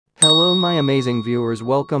Hello my amazing viewers,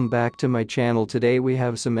 welcome back to my channel. Today we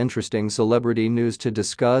have some interesting celebrity news to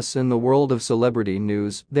discuss. In the world of celebrity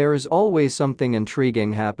news, there is always something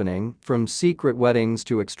intriguing happening, from secret weddings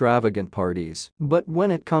to extravagant parties. But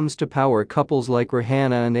when it comes to power couples like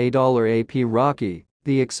Rihanna and ASAPROCKY,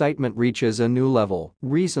 the excitement reaches a new level.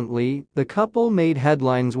 Recently, the couple made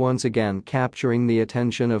headlines once again, capturing the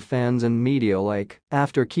attention of fans and media alike.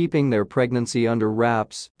 After keeping their pregnancy under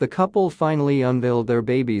wraps, the couple finally unveiled their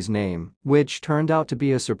baby's name, which turned out to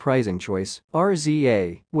be a surprising choice: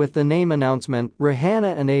 RZA. With the name announcement,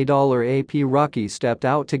 Rihanna and ASAPROCKY stepped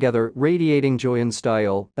out together, radiating joy and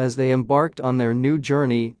style as they embarked on their new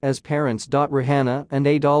journey as parents. Rihanna and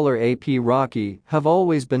ASAPROCKY have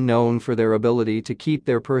always been known for their ability to keep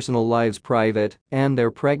their personal lives private, and their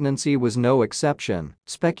pregnancy was no exception.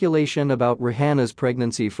 Speculation about Rihanna's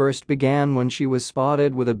pregnancy first began when she was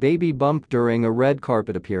spotted with a baby bump during a red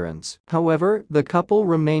carpet appearance. However, the couple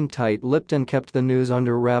remained tight-lipped and kept the news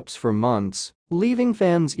under wraps for months, leaving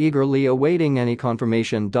fans eagerly awaiting any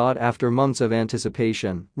confirmation. After months of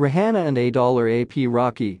anticipation, Rihanna and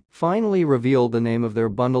ASAPROCKY finally revealed the name of their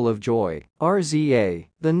bundle of joy, RZA.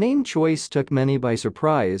 The name choice took many by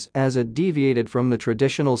surprise, as it deviated from the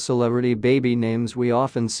traditional celebrity baby names we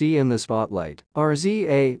often see in the spotlight.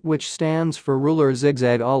 RZA, which stands for Ruler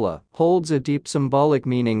Zigzag Allah, holds a deep symbolic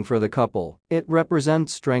meaning for the couple. It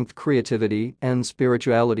represents strength, creativity, and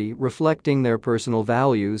spirituality, reflecting their personal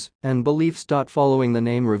values and beliefs. Following the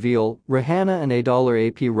name reveal, Rihanna and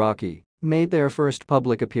ASAPROCKY made their first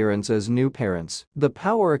public appearance as new parents. The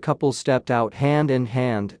power couple stepped out hand in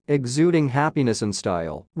hand, exuding happiness and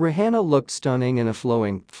style. Rihanna looked stunning in a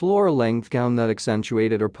flowing, floor-length gown that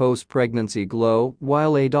accentuated her post-pregnancy glow,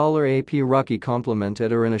 while ASAPROCKY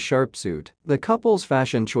complimented her in a sharp suit. The couple's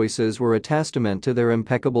fashion choices were a testament to their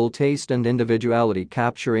impeccable taste and individuality,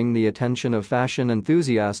 capturing the attention of fashion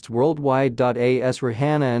enthusiasts worldwide. As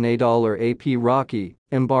Rihanna and ASAPROCKY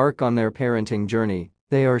embark on their parenting journey,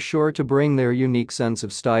 they are sure to bring their unique sense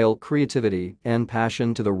of style, creativity, and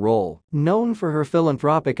passion to the role. Known for her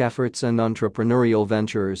philanthropic efforts and entrepreneurial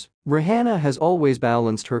ventures, Rihanna has always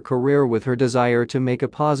balanced her career with her desire to make a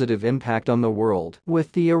positive impact on the world.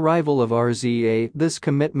 With the arrival of RZA, this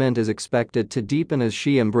commitment is expected to deepen as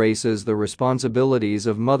she embraces the responsibilities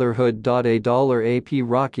of motherhood.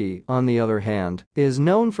 ASAPROCKY, on the other hand, is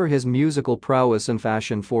known for his musical prowess and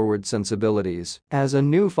fashion-forward sensibilities. As a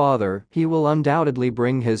new father, he will undoubtedly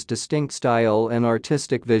bring his distinct style and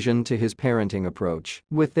artistic vision to his parenting approach.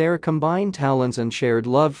 With their combined talents and shared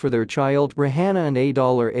love for their child, Rihanna and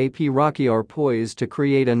ASAPROCKY are poised to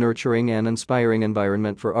create a nurturing and inspiring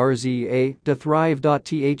environment for RZA to thrive.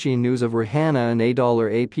 The news of Rihanna and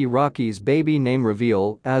ASAPROCKY's baby name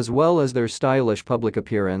reveal, as well as their stylish public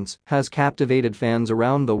appearance, has captivated fans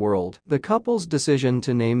around the world. The couple's decision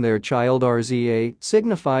to name their child RZA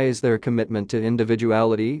signifies their commitment to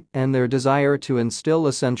individuality and their desire to instill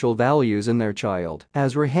essential values in their child.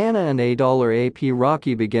 As Rihanna and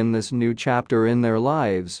ASAPROCKY begin this new chapter in their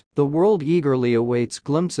lives, the world eagerly awaits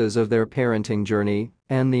glimpses of their parenting journey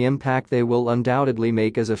and the impact they will undoubtedly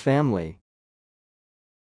make as a family.